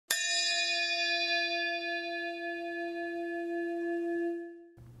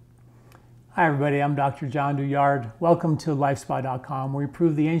Hi everybody, I'm Dr. John Douillard. Welcome to LifeSpa.com, where we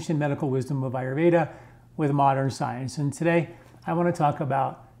prove the ancient medical wisdom of Ayurveda with modern science. And today I want to talk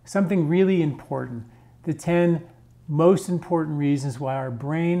about something really important, the 10 most important reasons why our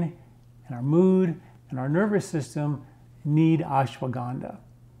brain and our mood and our nervous system need ashwagandha.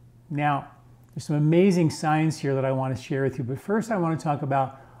 Now, there's some amazing science here that I want to share with you, but first I want to talk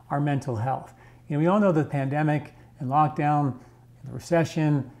about our mental health. We all know the pandemic and lockdown, and the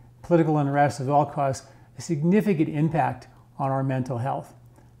recession, political unrest has all caused a significant impact on our mental health.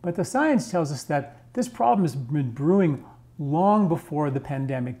 But the science tells us that this problem has been brewing long before the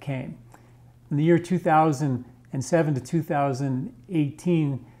pandemic came. In the year 2007 to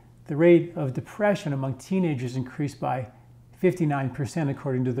 2018, the rate of depression among teenagers increased by 59%,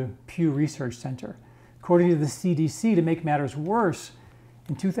 according to the Pew Research Center. According to the CDC, to make matters worse,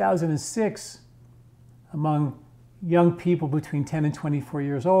 in 2006, among young people between 10 and 24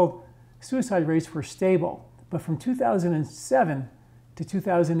 years old, suicide rates were stable. But from 2007 to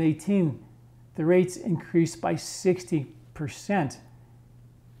 2018, the rates increased by 60%,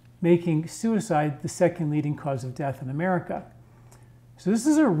 making suicide the second leading cause of death in America. So this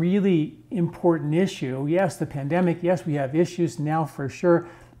is a really important issue. Yes, the pandemic, yes, we have issues now for sure,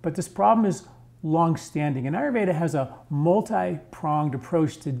 but this problem is long-standing. And Ayurveda has a multi-pronged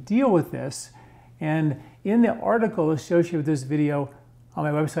approach to deal with this. And in the article associated with this video on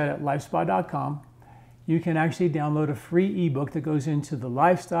my website at LifeSpa.com, you can actually download a free ebook that goes into the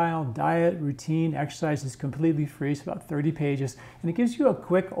lifestyle, diet, routine, exercise. It's completely free. It's about 30 pages. And it gives you a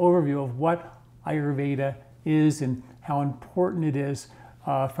quick overview of what Ayurveda is and how important it is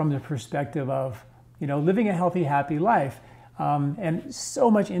from the perspective of living a healthy, happy life. And so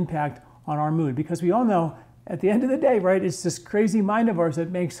much impact on our mood, because we all know at the end of the day, right, it's this crazy mind of ours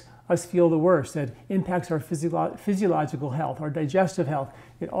that makes us feel the worst, that impacts our physiological health, our digestive health.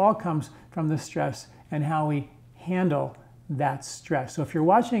 It all comes from the stress and how we handle that stress. So if you're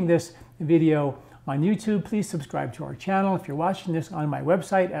watching this video on YouTube, please subscribe to our channel. If you're watching this on my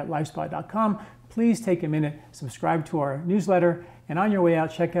website at lifespa.com, please take a minute, subscribe to our newsletter, and on your way out,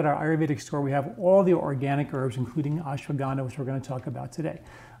 check out our Ayurvedic store. We have all the organic herbs, including ashwagandha, which we're going to talk about today.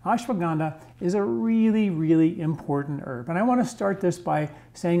 Ashwagandha is a really, really important herb. And I want to start this by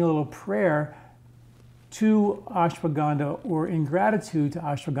saying a little prayer to ashwagandha, or in gratitude to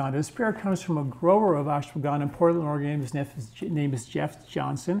ashwagandha. This prayer comes from a grower of ashwagandha in Portland, Oregon. His name is Jeff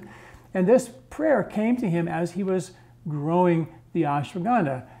Johnson. And this prayer came to him as he was growing the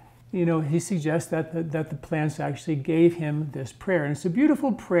ashwagandha. He suggests that the plants actually gave him this prayer. And it's a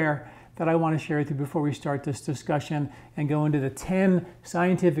beautiful prayer that I want to share with you before we start this discussion and go into the 10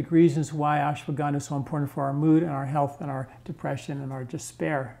 scientific reasons why ashwagandha is so important for our mood and our health and our depression and our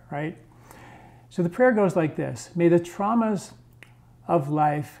despair, right? So the prayer goes like this: May the traumas of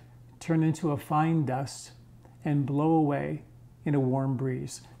life turn into a fine dust and blow away in a warm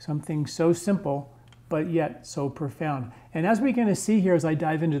breeze. Something so simple, but yet so profound. And as we're going to see here, as I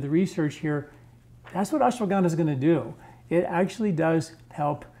dive into the research here, that's what ashwagandha is going to do. It actually does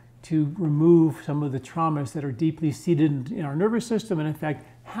help to remove some of the traumas that are deeply seated in our nervous system and, in fact,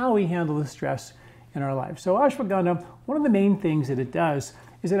 how we handle the stress in our life. So ashwagandha, one of the main things that it does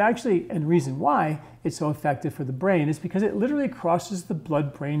is it actually, and the reason why it's so effective for the brain is because it literally crosses the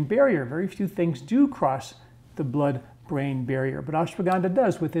blood-brain barrier. Very few things do cross the blood-brain barrier, but ashwagandha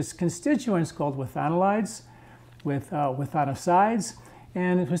does with its constituents called withanolides, with withanosides,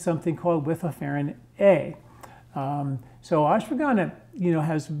 and with something called withofferin A. So ashwagandha,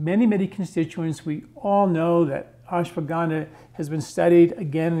 has many, many constituents. We all know that ashwagandha has been studied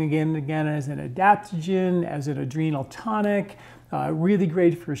again and again and again as an adaptogen, as an adrenal tonic, really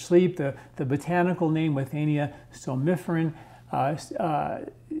great for sleep. The botanical name withania somniferin.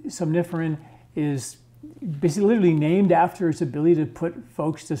 Somniferin is basically literally named after its ability to put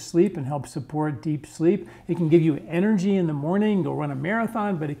folks to sleep and help support deep sleep. It can give you energy in the morning, go run a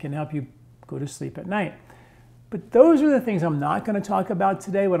marathon, but it can help you go to sleep at night. But those are the things I'm not going to talk about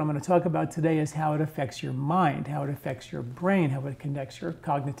today. What I'm going to talk about today is how it affects your mind, how it affects your brain, how it connects your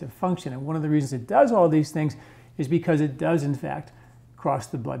cognitive function. And one of the reasons it does all these things is because it does, in fact, cross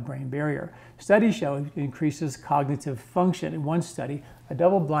the blood-brain barrier. Studies show it increases cognitive function. In one study, a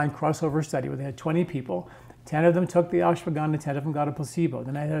double-blind crossover study where they had 20 people, 10 of them took the ashwagandha, 10 of them got a placebo.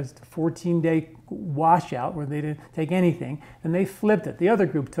 Then I had a 14-day washout where they didn't take anything, and they flipped it. The other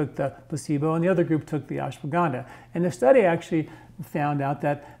group took the placebo, and the other group took the ashwagandha. And the study actually found out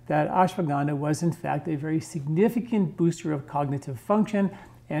that ashwagandha was, in fact, a very significant booster of cognitive function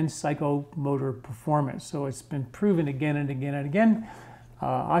and psychomotor performance. So it's been proven again and again and again.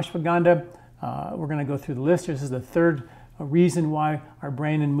 Ashwagandha, we're going to go through the list. This is the third a reason why our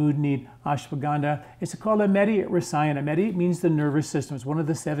brain and mood need ashwagandha. It's called a rasayana. Medi means the nervous system. It's one of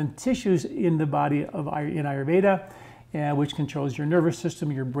the 7 tissues in the body in Ayurveda, which controls your nervous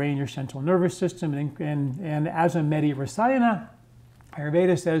system, your brain, your central nervous system. And as a rasayana,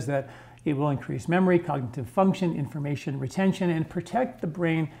 Ayurveda says that it will increase memory, cognitive function, information retention, and protect the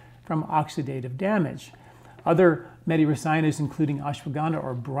brain from oxidative damage. Other rasayanas, including ashwagandha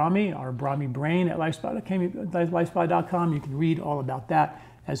or Brahmi, our Brahmi brain at LifeSpa.com. You can read all about that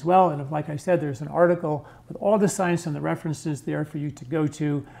as well. And like I said, there's an article with all the science and the references there for you to go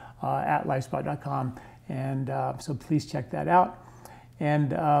to at LifeSpa.com. And so please check that out.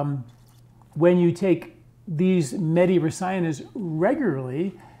 And when you take these rasayanas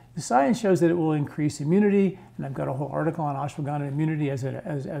regularly, the science shows that it will increase immunity, and I've got a whole article on ashwagandha immunity as an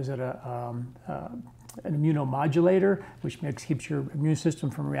immunomodulator, which keeps your immune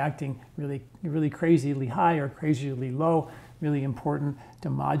system from reacting really crazily high or crazily low. Really important to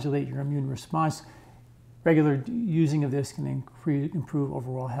modulate your immune response. Regular using of this can improve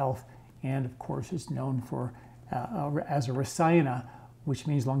overall health, and of course it's known for as a rasayana, which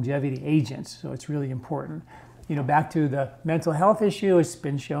means longevity agent, so it's really important. Back to the mental health issue, it's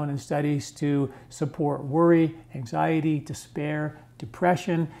been shown in studies to support worry, anxiety, despair,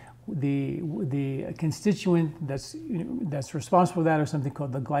 depression. The constituent that's responsible for that are something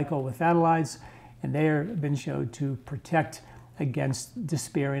called the glycoliphanoids, and they have been shown to protect against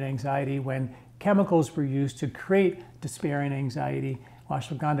despair and anxiety. When chemicals were used to create despair and anxiety,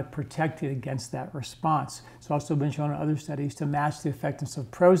 ashwagandha protected against that response. It's also been shown in other studies to match the effectiveness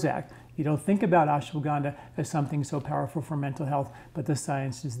of Prozac. You don't think about ashwagandha as something so powerful for mental health, but the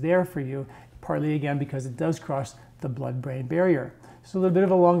science is there for you, partly again because it does cross the blood-brain barrier. It's a little bit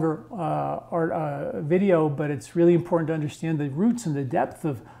of a longer video, but it's really important to understand the roots and the depth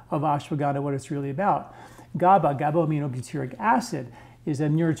of ashwagandha, what it's really about. GABA, GABA-aminobutyric acid, is a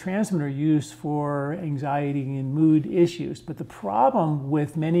neurotransmitter used for anxiety and mood issues. But the problem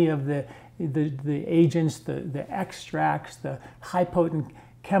with many of the agents, the extracts, the high potent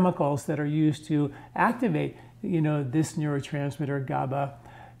chemicals that are used to activate, this neurotransmitter GABA,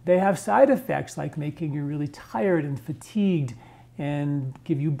 they have side effects like making you really tired and fatigued and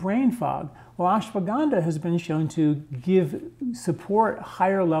give you brain fog. Well, ashwagandha has been shown to support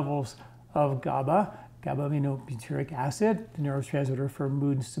higher levels of GABA, GABA-aminobutyric acid, the neurotransmitter for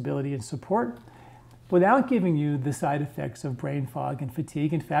mood stability and support, without giving you the side effects of brain fog and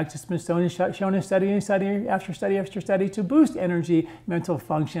fatigue. In fact, it's been shown in study after study after study to boost energy, mental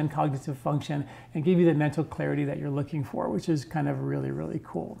function, cognitive function, and give you the mental clarity that you're looking for, which is kind of really, really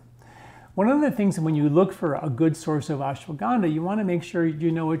cool. One of the things when you look for a good source of ashwagandha, you want to make sure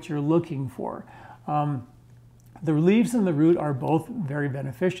you know what you're looking for. The leaves and the root are both very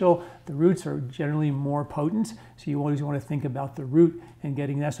beneficial. The roots are generally more potent, so you always want to think about the root and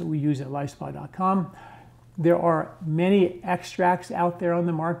that's what we use at LifeSpa.com. There are many extracts out there on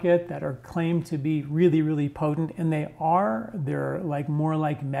the market that are claimed to be really, really potent, and they're more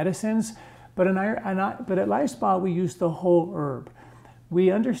like medicines. But at LifeSpa, we use the whole herb. We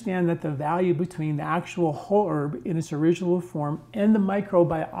understand that the value between the actual whole herb in its original form and the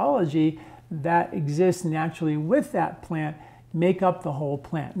microbiology that exists naturally with that plant make up the whole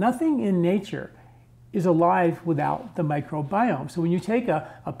plant. Nothing in nature is alive without the microbiome. So when you take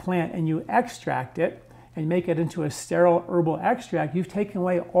a plant and you extract it and make it into a sterile herbal extract, you've taken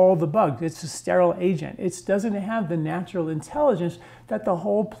away all the bugs. It's a sterile agent. It doesn't have the natural intelligence that the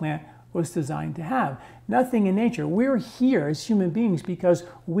whole plant was designed to have. Nothing in nature. We're here as human beings because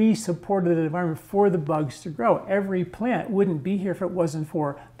we supported the environment for the bugs to grow. Every plant wouldn't be here if it wasn't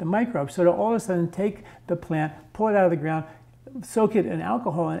for the microbes. So to all of a sudden take the plant, pull it out of the ground, soak it in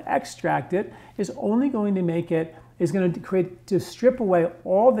alcohol and extract it is only going to strip away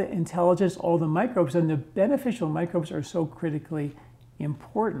all the intelligence, all the microbes, and the beneficial microbes are so critically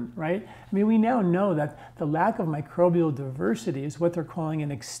important, right? I mean, we now know that the lack of microbial diversity is what they're calling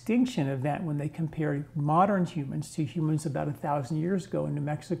an extinction event when they compare modern humans to humans about 1,000 years ago in New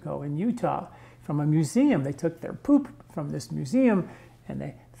Mexico and Utah. From a museum, they took their poop from this museum and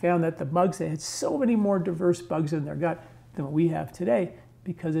they found that they had so many more diverse bugs in their gut than what we have today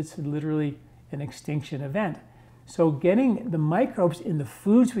because it's literally an extinction event. So getting the microbes in the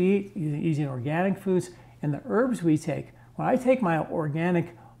foods we eat, using organic foods, and the herbs we take. When I take my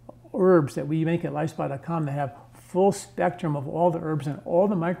organic herbs that we make at LifeSpa.com that have full spectrum of all the herbs and all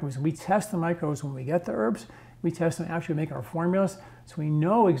the microbes, we test the microbes when we get the herbs. We test them after we make our formulas, so we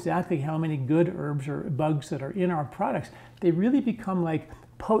know exactly how many good herbs or bugs that are in our products. They really become like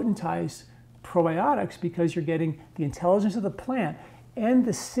potentized probiotics because you're getting the intelligence of the plant and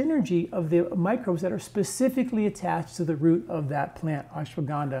the synergy of the microbes that are specifically attached to the root of that plant,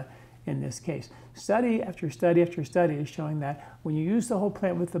 ashwagandha in this case. Study after study after study is showing that when you use the whole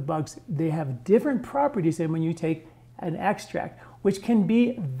plant with the bugs, they have different properties than when you take an extract, which can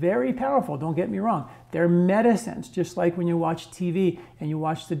be very powerful, don't get me wrong. They're medicines, just like when you watch TV and you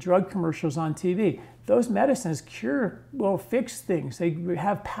watch the drug commercials on TV. Those medicines fix things. They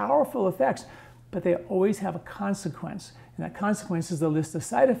have powerful effects, but they always have a consequence. And that consequence is the list of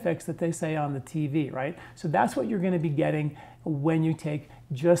side effects that they say on the TV, right? So that's what you're going to be getting when you take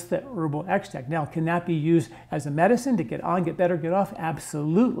just the herbal extract. Now, can that be used as a medicine to get on, get better, get off?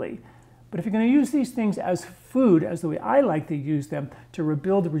 Absolutely. But if you're going to use these things as food, as the way I like to use them, to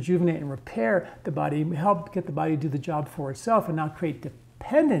rebuild, rejuvenate, and repair the body, help get the body to do the job for itself and not create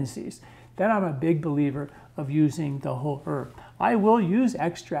dependencies, then I'm a big believer of using the whole herb. I will use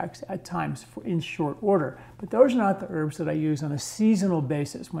extracts at times in short order, but those are not the herbs that I use on a seasonal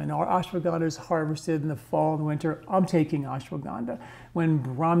basis. When our ashwagandha is harvested in the fall and winter, I'm taking ashwagandha. When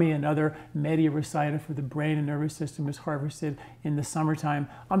brahmi and other media rasayana for the brain and nervous system is harvested in the summertime,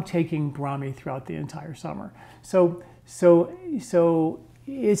 I'm taking brahmi throughout the entire summer. So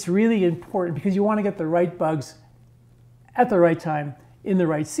it's really important because you want to get the right bugs at the right time in the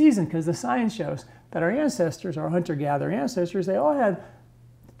right season, because the science shows that our ancestors, our hunter-gatherer ancestors, they all had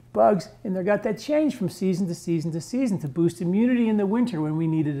bugs in their gut that changed from season to season to season to boost immunity in the winter when we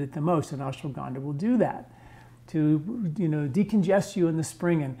needed it the most, and ashwagandha will do that. To decongest you in the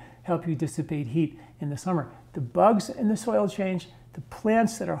spring and help you dissipate heat in the summer. The bugs in the soil change, the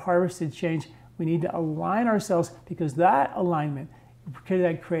plants that are harvested change. We need to align ourselves because that alignment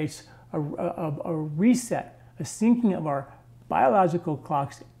that creates a reset, a syncing of our biological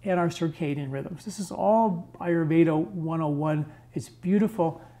clocks and our circadian rhythms. This is all Ayurveda 101. It's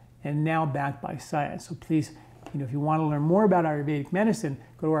beautiful and now backed by science. So please, if you want to learn more about Ayurvedic medicine,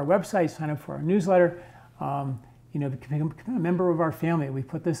 go to our website, sign up for our newsletter, become a member of our family. We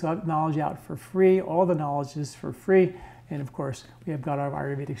put this knowledge out for free. All the knowledge is for free. And of course, we have got our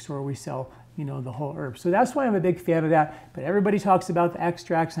Ayurvedic store where we sell, the whole herb. So that's why I'm a big fan of that. But everybody talks about the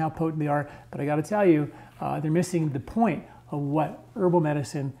extracts and how potent they are. But I got to tell you, they're missing the point of what herbal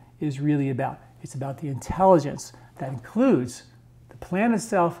medicine is really about. It's about the intelligence that includes the plant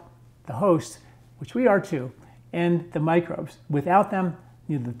itself, the host, which we are too, and the microbes. Without them,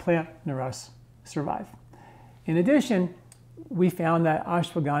 neither the plant nor us survive. In addition, we found that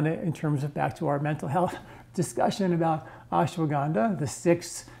ashwagandha, in terms of back to our mental health discussion about ashwagandha, the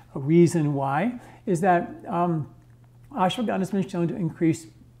sixth reason why, is that ashwagandha has been shown to increase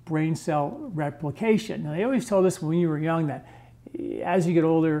brain cell replication. Now, they always told us when you were young that as you get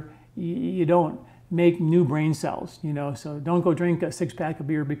older, you don't make new brain cells, so don't go drink a six-pack of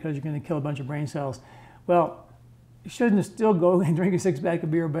beer because you're going to kill a bunch of brain cells. Well, you shouldn't still go and drink a six-pack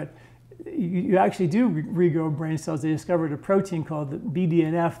of beer, but you actually do regrow brain cells. They discovered a protein called the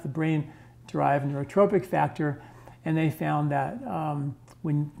BDNF, the brain-derived neurotropic factor, and they found that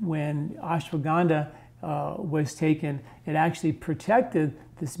when ashwagandha was taken, it actually protected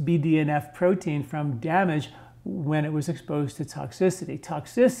this BDNF protein from damage when it was exposed to toxicity.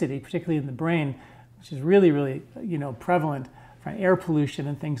 Toxicity, particularly in the brain, which is really, really prevalent from air pollution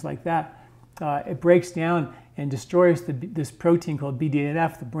and things like that, it breaks down and destroys this protein called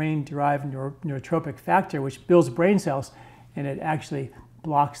BDNF, the brain-derived neurotropic factor, which builds brain cells, and it actually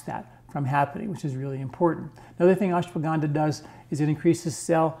blocks that from happening, which is really important. Another thing ashwagandha does is it increases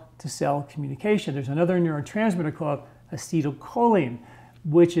cell-to-cell communication. There's another neurotransmitter called acetylcholine,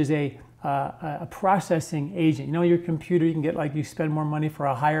 which is a processing agent. Your computer, you can get you spend more money for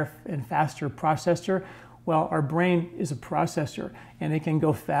a higher and faster processor. Well, our brain is a processor, and it can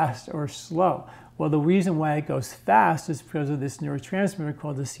go fast or slow. Well, the reason why it goes fast is because of this neurotransmitter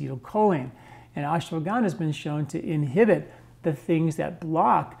called acetylcholine. And ashwagandha has been shown to inhibit the things that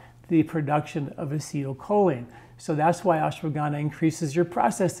block the production of acetylcholine. So that's why ashwagandha increases your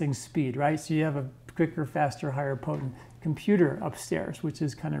processing speed, right? So you have a quicker, faster, higher potent computer upstairs, which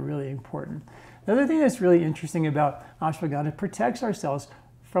is kind of really important. The other thing that's really interesting about ashwagandha, it protects our cells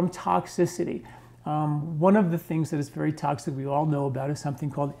from toxicity. One of the things that is very toxic we all know about is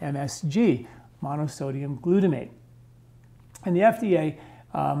something called MSG, monosodium glutamate. And the FDA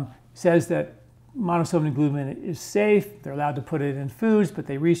says that monosodium glutamate is safe. They're allowed to put it in foods, but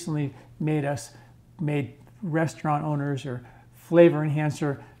they recently made restaurant owners or flavor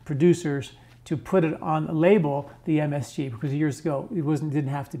enhancer producers to put it on a label, the MSG, because years ago it didn't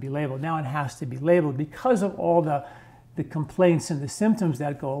have to be labeled. Now it has to be labeled because of all the complaints and the symptoms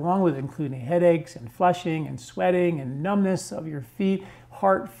that go along with it, including headaches and flushing and sweating and numbness of your feet,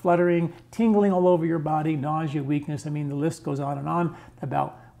 heart fluttering, tingling all over your body, nausea, weakness. I mean, the list goes on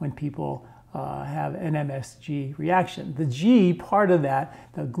about when people have an MSG reaction. The G part of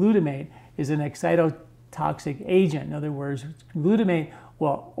that, the glutamate, is an excitotoxic agent. In other words, glutamate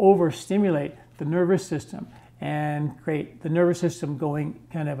will overstimulate the nervous system and create the nervous system going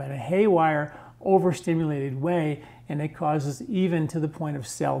kind of in a haywire, overstimulated way, and it causes even to the point of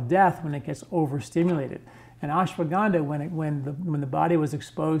cell death when it gets overstimulated. And ashwagandha, when the body was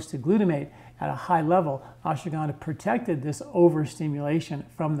exposed to glutamate at a high level, ashwagandha protected this overstimulation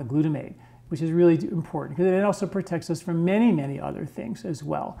from the glutamate, which is really important because it also protects us from many, many other things as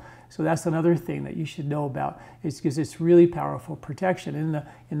well. So that's another thing that you should know about, is because it's really powerful protection.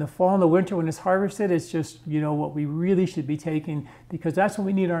 In the fall and the winter when it's harvested, it's just, you know, what we really should be taking, because that's when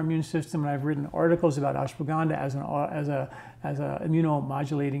we need our immune system. And I've written articles about ashwagandha as a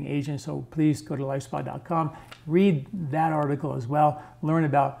immunomodulating agent. So please go to LifeSpa.com, read that article as well, learn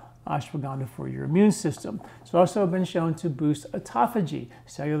about ashwagandha for your immune system. It's also been shown to boost autophagy,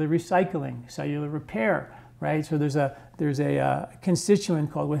 cellular recycling, cellular repair, right? So there's a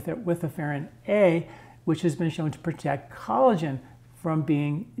constituent called withania A, which has been shown to protect collagen from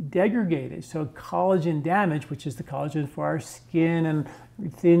being degraded. So collagen damage, which is the collagen for our skin and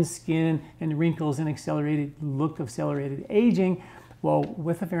thin skin and wrinkles and accelerated aging. Well,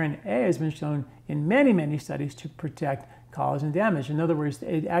 withania A has been shown in many, many studies to protect collagen damage. In other words,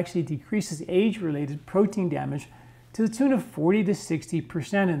 it actually decreases age-related protein damage to the tune of 40 to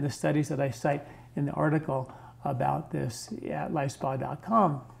 60% in the studies that I cite in the article about this at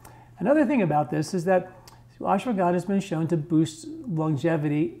lifespa.com. Another thing about this is that ashwagandha has been shown to boost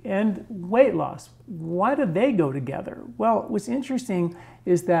longevity and weight loss. Why do they go together? Well, what's interesting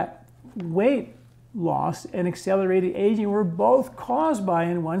is that weight loss and accelerated aging were both caused by,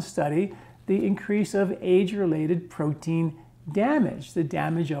 in one study, the increase of age-related protein damage, the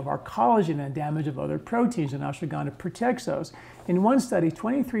damage of our collagen and damage of other proteins, and ashwagandha protects those. In one study,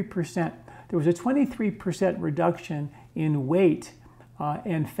 there was a 23% reduction in weight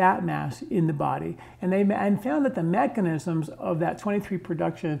and fat mass in the body, and found that the mechanisms of that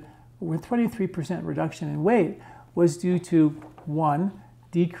 23% reduction in weight was due to, one,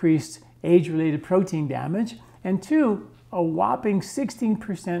 decreased age-related protein damage, and two, a whopping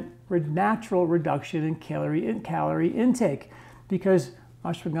 16% natural reduction in calorie intake, because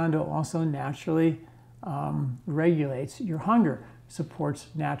ashwagandha also naturally regulates your hunger, supports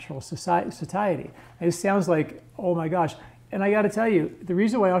natural satiety. And it sounds like, oh my gosh. And I got to tell you, the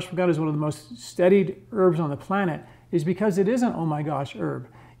reason why ashwagandha is one of the most studied herbs on the planet is because it is an oh my gosh herb.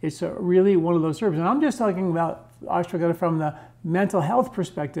 It's really one of those herbs. And I'm just talking about ashwagandha from the mental health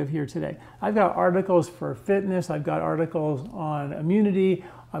perspective here today. I've got articles for fitness, I've got articles on immunity,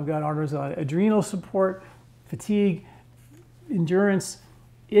 I've got articles on adrenal support, fatigue, endurance.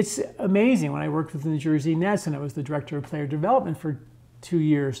 It's amazing. When I worked with the New Jersey Nets and I was the director of player development for 2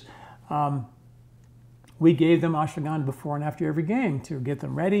 years, we gave them ashwagandha before and after every game to get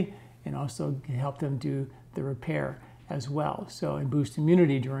them ready and also help them do the repair as well. So, and boost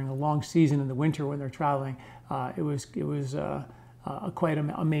immunity during a long season in the winter when they're traveling. It was quite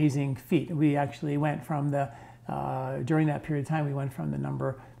an amazing feat. We actually went from during that period of time, we went from the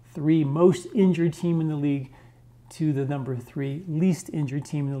number 3 most injured team in the league to the number 3 least injured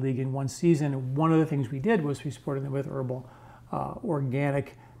team in the league in one season. And one of the things we did was we supported them with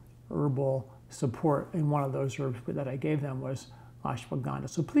organic herbal support. And one of those herbs that I gave them was ashwagandha.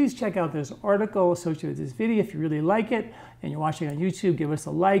 So please check out this article associated with this video. If you really like it and you're watching on YouTube, give us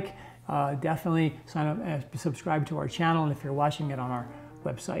a like. Definitely sign up and subscribe to our channel. And if you're watching it on our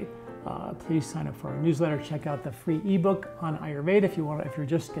website, please sign up for our newsletter. Check out the free ebook on Ayurveda. If you're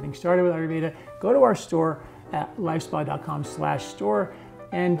just getting started with Ayurveda, go to our store at lifespa.com/store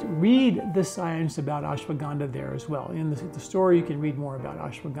and read the science about ashwagandha there as well. In the store, you can read more about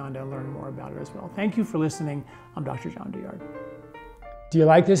ashwagandha and learn more about it as well. Thank you for listening. I'm Dr. John Douillard. Do you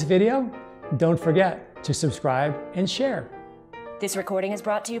like this video? Don't forget to subscribe and share. This recording is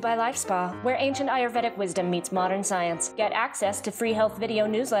brought to you by LifeSpa, where ancient Ayurvedic wisdom meets modern science. Get access to free health video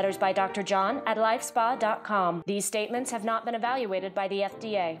newsletters by Dr. John at lifespa.com. These statements have not been evaluated by the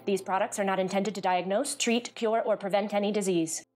FDA. These products are not intended to diagnose, treat, cure, or prevent any disease.